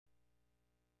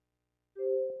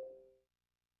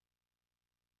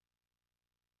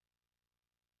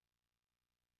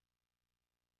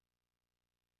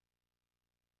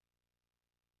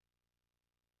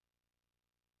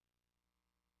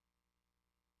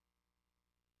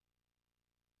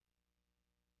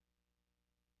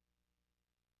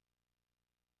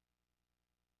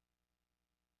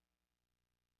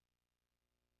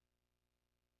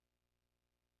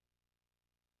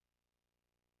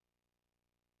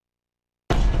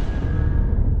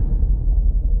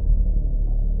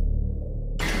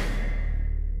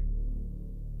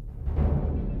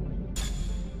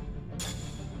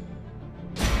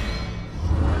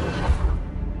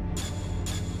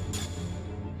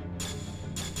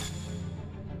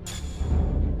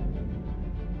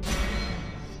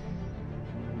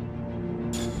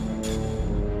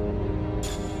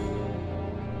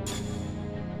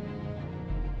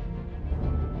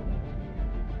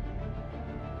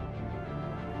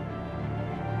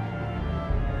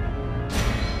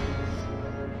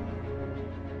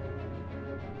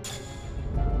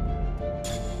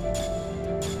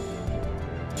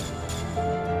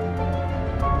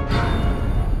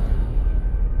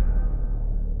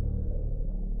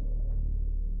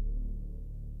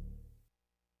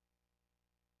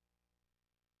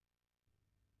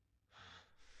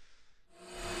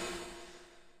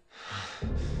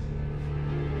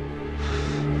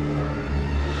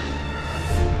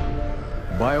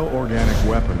Bioorganic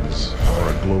weapons are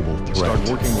a global threat. Start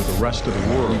working with the rest of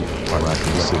the world.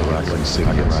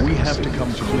 We have to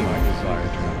come to my desire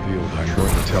to reveal the truth. I'm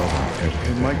going to tell them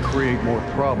everything. It might create more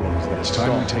problems than it's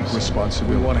time we take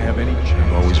responsibility. We want to have any chance.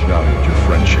 I've always valued your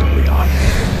friendship, Leon.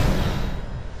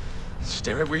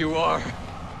 Stay right where you are.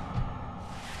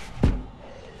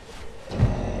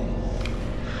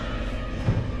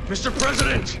 Mr.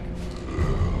 President!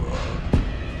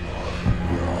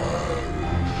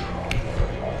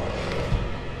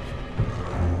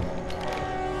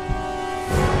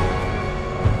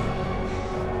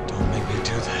 Don't make me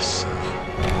do this.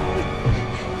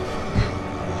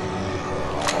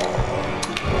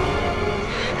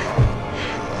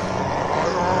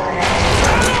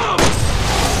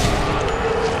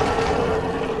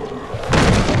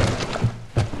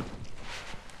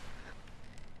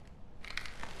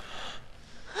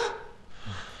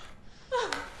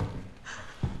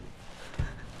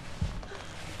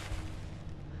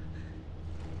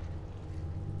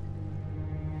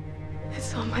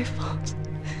 It's all my fault.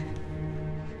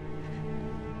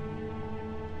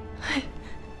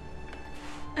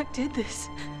 I did this.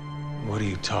 What are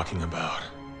you talking about?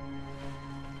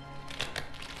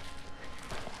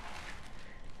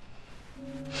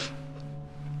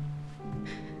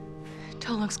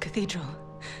 Tolok's Cathedral.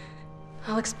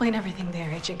 I'll explain everything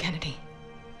there, Agent Kennedy.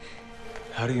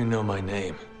 How do you know my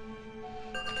name?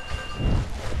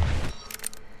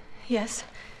 Yes?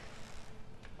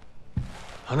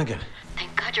 Hunnigan,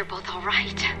 Thank God you're both all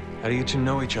right. how do you two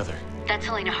know each other? That's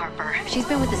Helena Harper. She's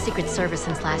been with the Secret Service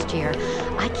since last year.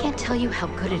 I can't tell you how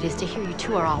good it is to hear you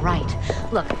two are all right.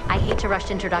 Look, I hate to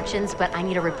rush introductions, but I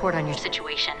need a report on your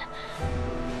situation.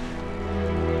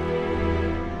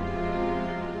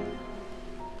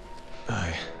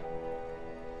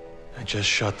 I just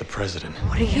shot the president.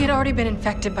 What are you? He had already been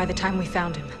infected by the time we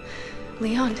found him.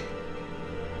 Leon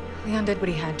did what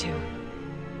he had to.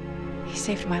 He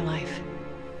saved my life.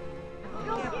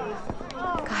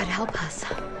 God help us.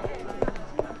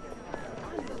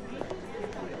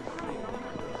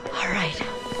 All right,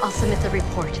 I'll submit the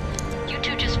report. You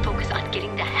two just focus on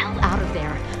getting the hell out of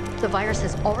there. The virus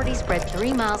has already spread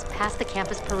 3 miles past the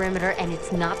campus perimeter, and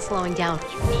it's not slowing down.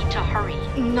 You need to hurry.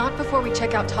 Not before we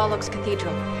check out Tolok's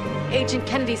Cathedral. Agent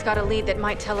Kennedy's got a lead that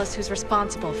might tell us who's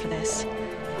responsible for this.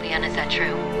 Leon, is that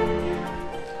true?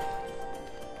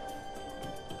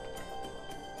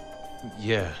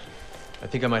 Yeah, I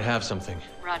think I might have something.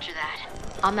 Roger that.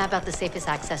 I'll map out the safest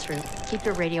access route. Keep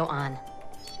your radio on.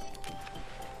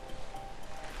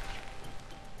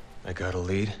 I got a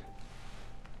lead?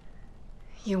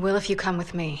 You will if you come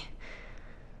with me.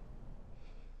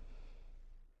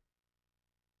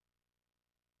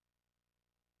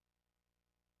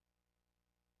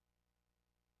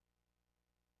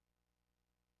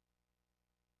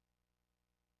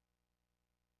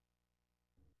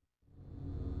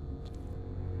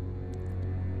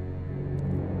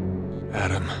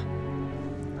 Adam,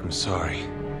 I'm sorry.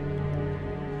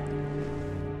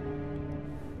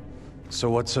 So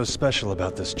what's so special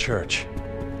about this church?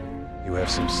 You have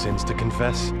some sins to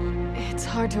confess? It's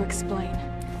hard to explain.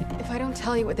 If I don't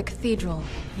tell you at the cathedral,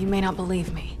 you may not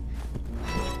believe me.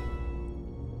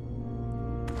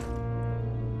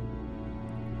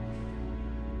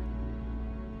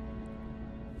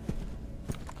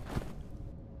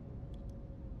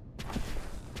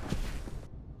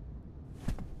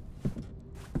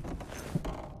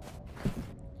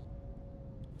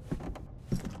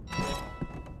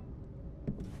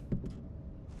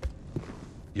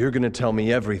 You're gonna tell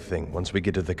me everything once we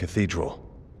get to the cathedral.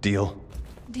 Deal?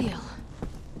 Deal.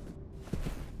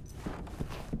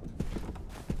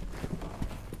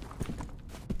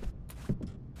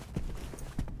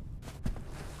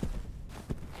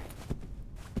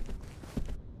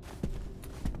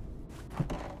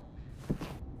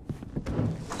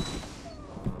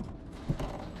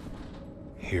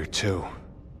 Here too.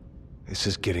 This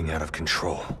is getting out of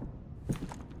control.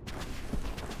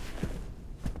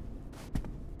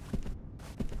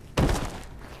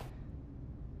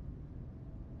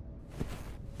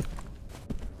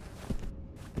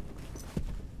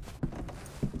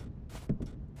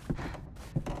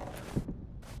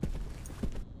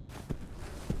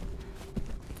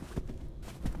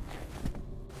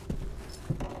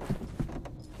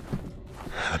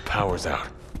 The power's out.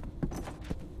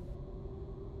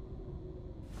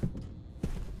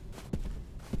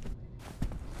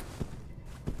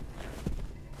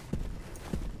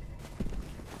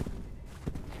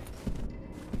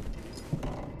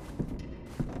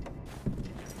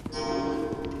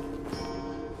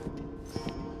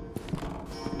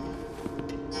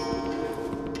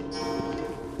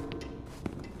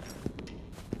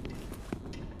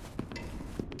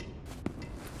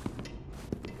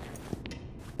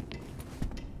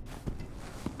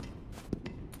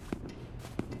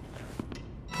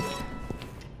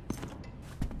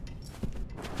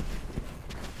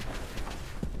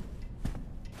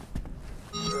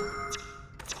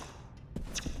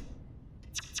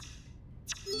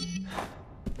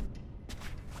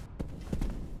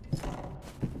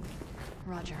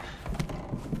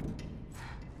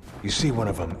 You see one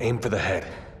of them, aim for the head.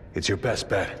 It's your best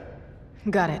bet.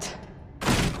 Got it.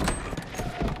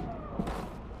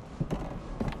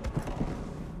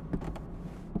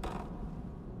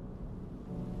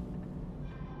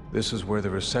 This is where the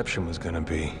reception was gonna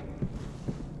be.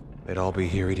 They'd all be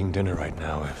here eating dinner right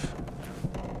now if...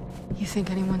 You think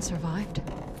anyone survived?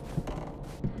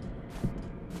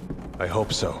 I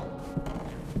hope so.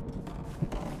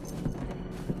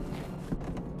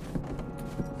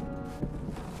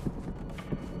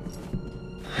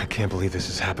 I can't believe this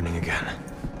is happening again.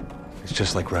 It's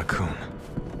just like Raccoon.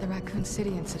 The Raccoon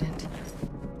City incident.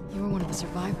 You were one of the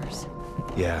survivors.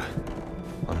 Yeah,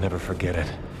 I'll never forget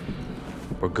it.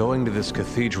 We're going to this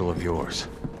cathedral of yours.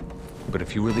 But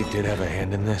if you really did have a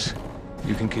hand in this,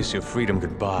 you can kiss your freedom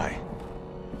goodbye.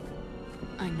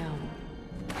 I know.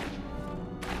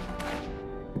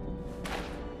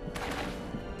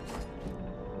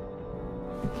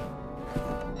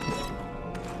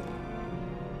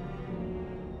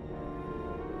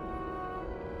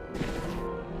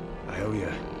 I owe you.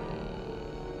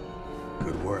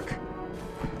 Good work.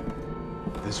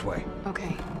 This way.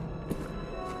 Okay.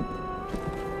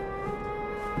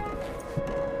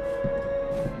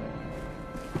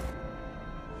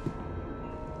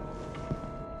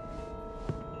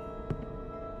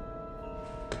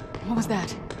 What was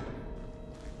that?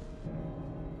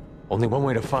 Only one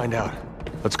way to find out.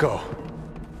 Let's go.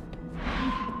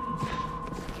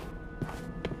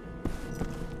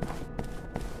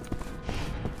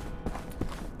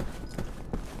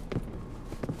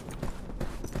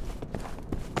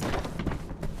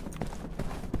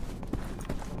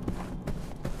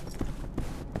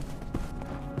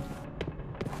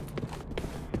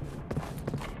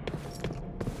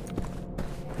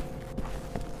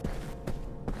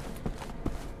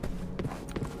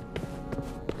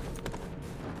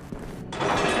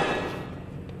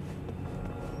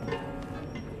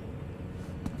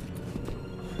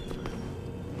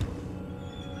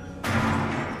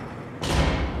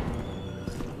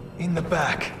 In the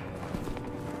back.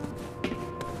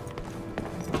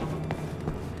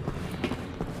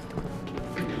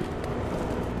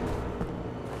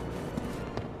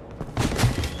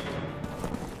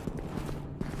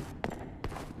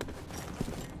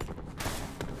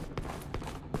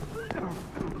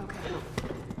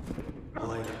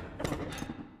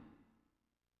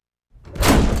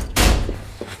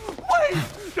 Wait!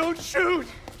 Don't shoot!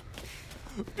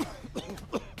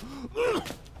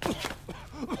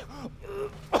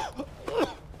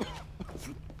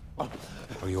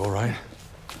 Are you all right?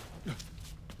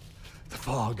 The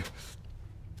fog.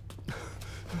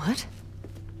 What?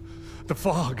 The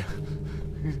fog.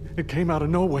 It came out of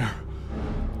nowhere.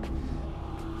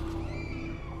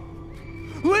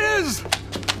 Liz!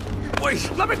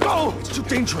 Wait, let me go! It's too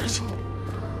dangerous.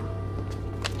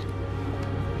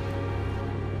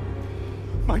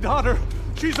 My daughter,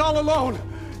 she's all alone.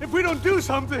 If we don't do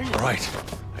something... All right,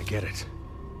 I get it.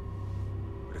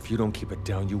 But if you don't keep it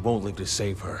down, you won't live to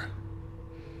save her.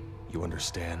 You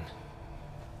understand?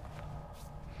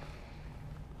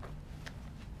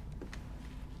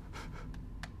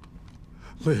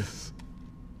 Liz.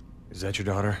 Is that your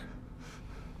daughter?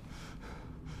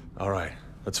 All right,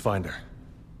 let's find her.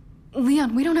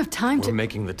 Leon, we don't have time We're to...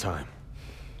 making the time.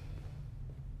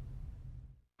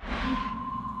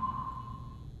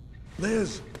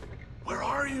 Liz, where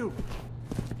are you?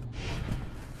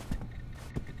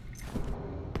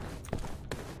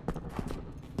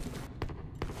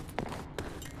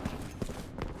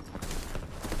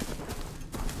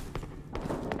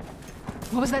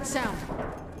 What was that sound?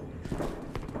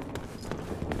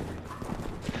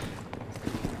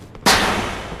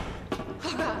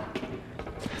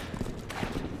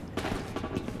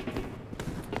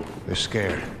 They're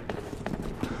scared.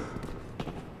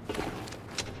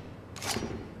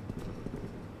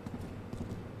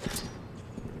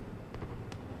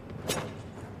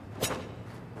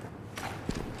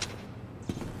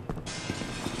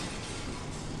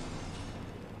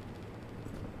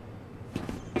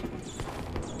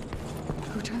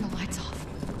 Who turned the lights off?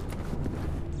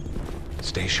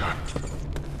 Stay sharp.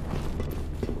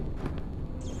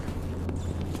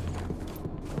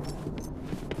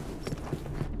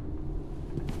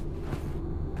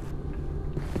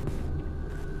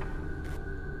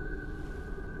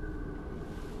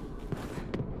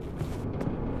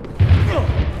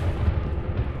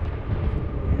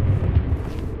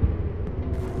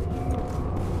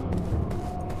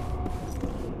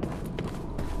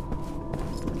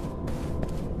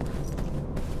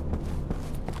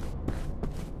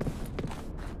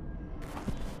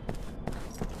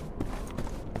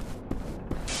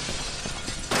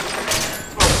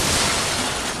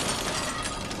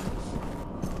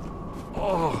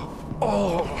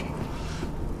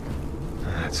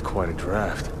 That's quite a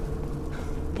draft.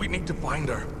 We need to find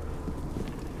her.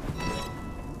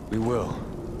 We will.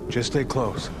 Just stay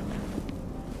close.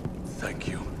 Thank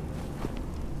you.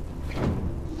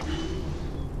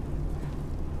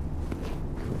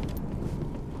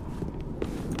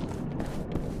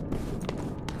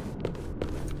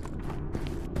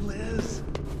 Liz!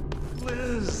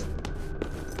 Liz!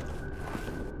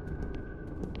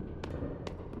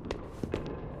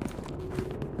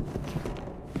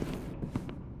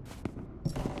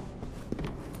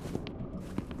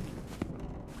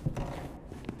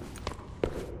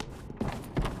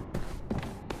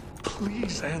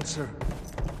 Please answer.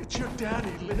 It's your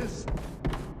daddy, Liz.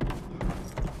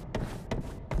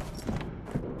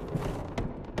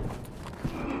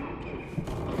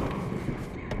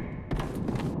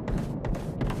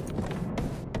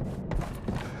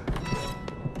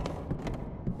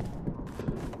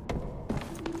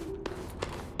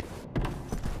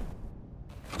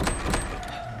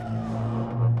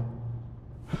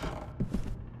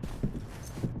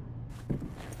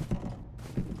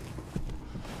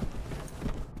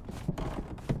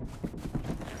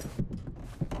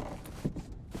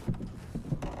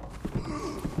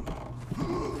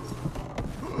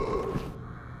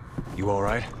 You all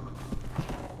right?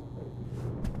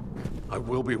 I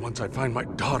will be once I find my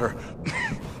daughter.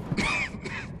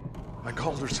 I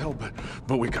called her cell,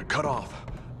 but we got cut off.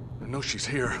 I know she's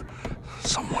here,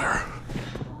 somewhere.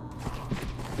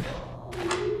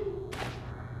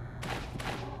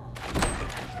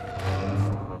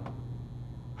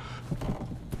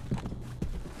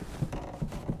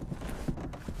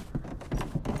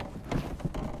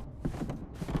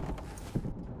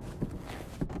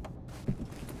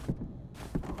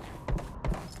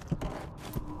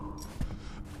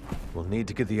 We'll need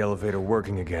to get the elevator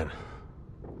working again.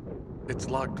 It's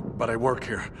locked, but I work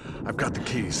here. I've got the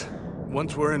keys.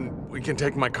 Once we're in, we can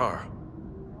take my car.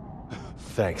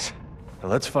 Thanks. Now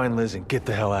let's find Liz and get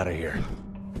the hell out of here.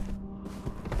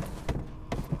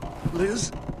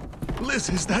 Liz? Liz,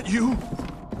 is that you?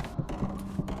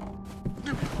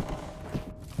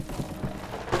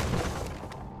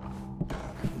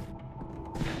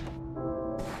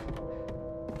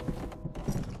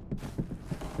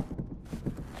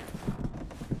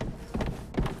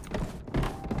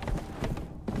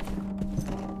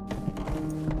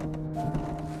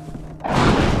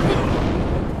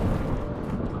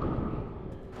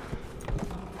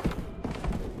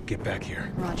 Get back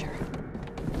here. Roger.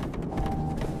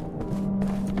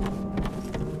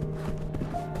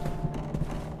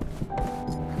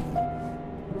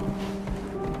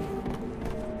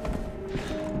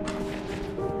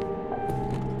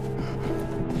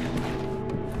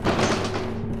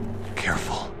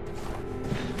 Careful.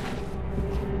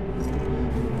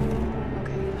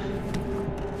 Okay.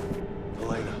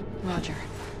 Elena. Roger.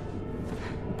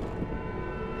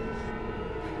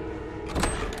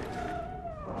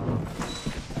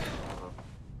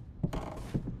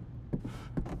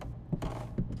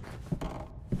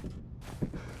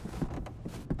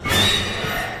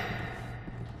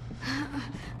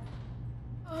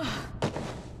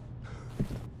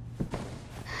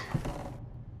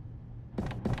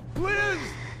 Liz!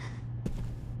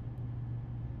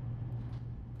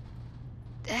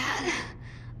 Dad,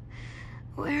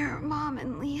 where are Mom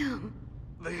and Liam?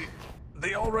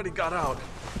 They already got out.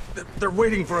 They're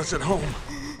waiting for us at home.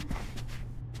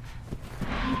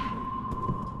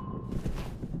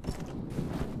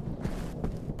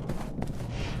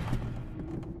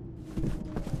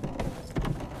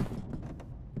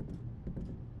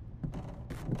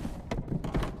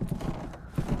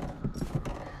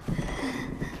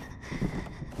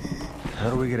 How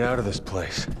do we get out of this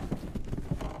place?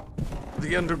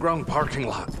 The underground parking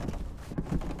lot.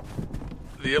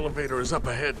 The elevator is up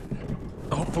ahead.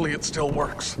 Hopefully it still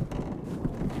works.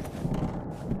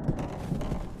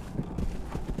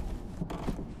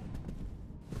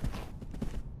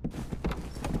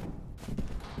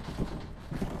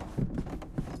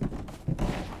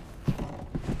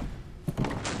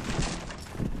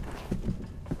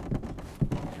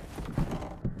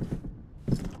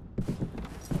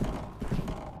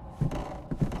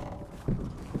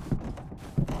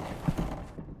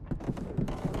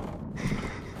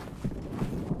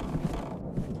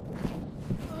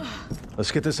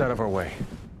 Let's get this out of our way.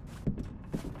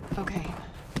 Okay.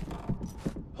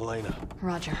 Elena.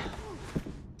 Roger.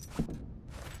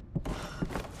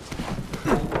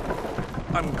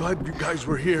 I'm glad you guys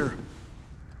were here.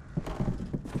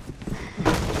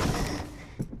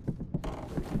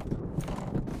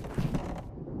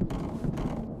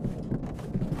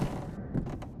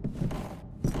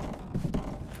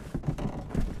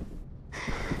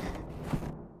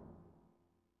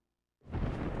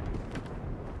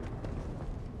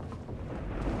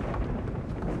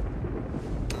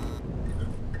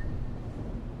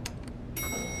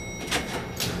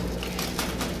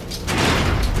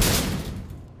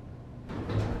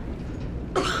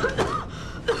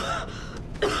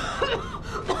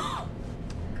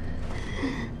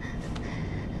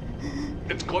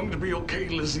 be okay,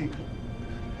 Lizzie.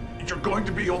 You're going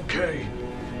to be okay.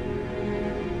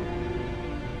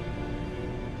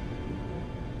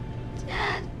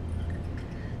 Dad.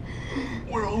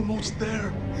 We're almost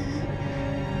there.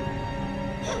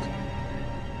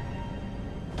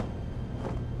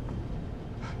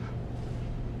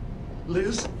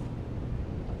 Liz?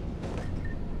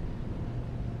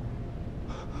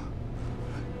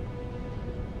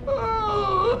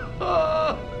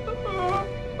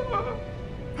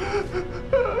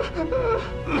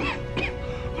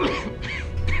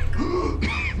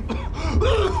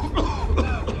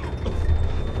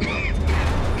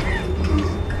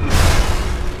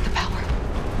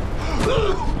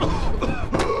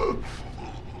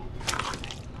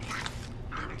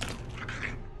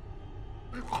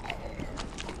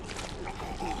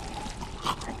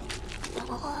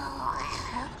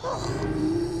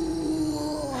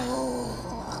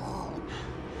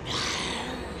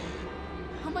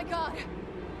 Oh my god!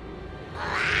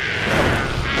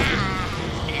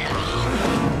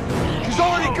 She's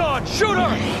already gone! Shoot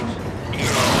her!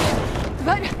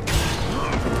 But...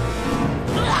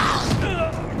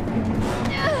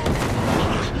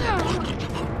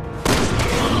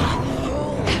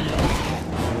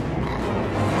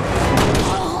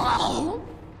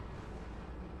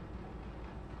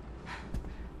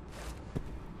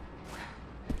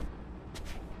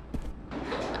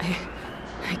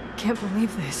 I can't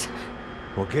believe this.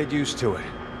 Well, get used to it.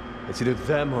 It's either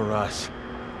them or us.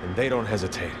 And they don't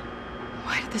hesitate.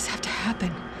 Why did this have to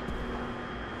happen?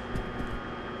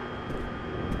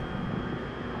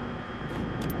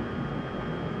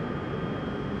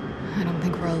 I don't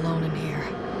think we're alone in here.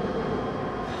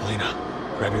 Lena,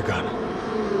 grab your gun.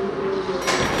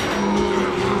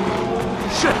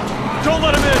 Shit! Don't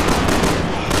let him in!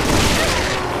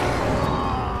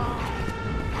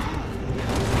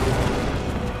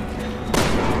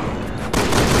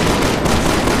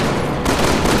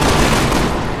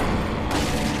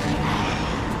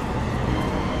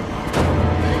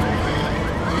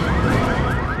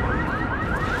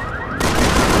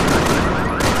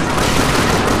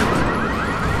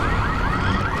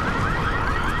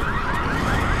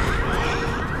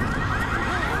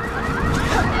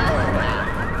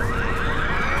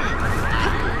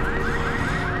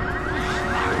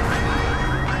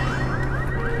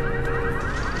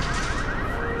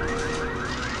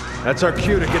 That's our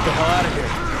cue to get the hell out of here.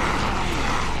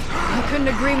 I couldn't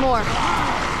agree more.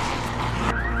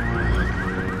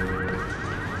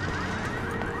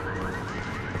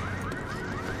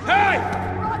 Hey!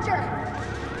 Roger!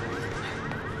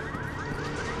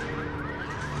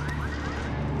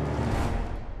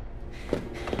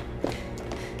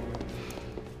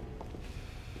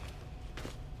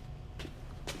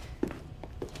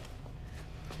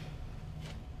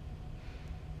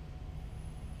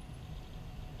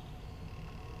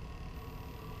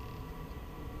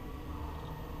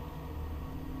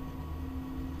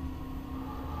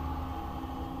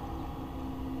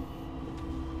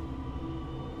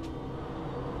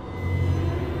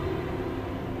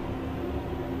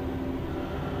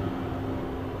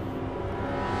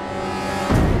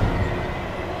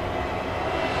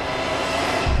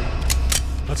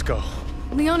 Let's go.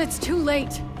 Leon, it's too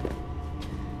late.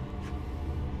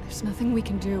 There's nothing we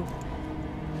can do.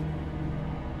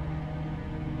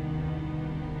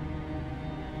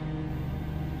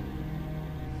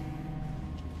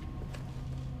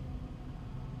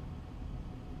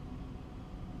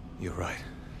 You're right.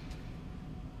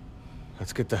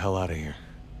 Let's get the hell out of here.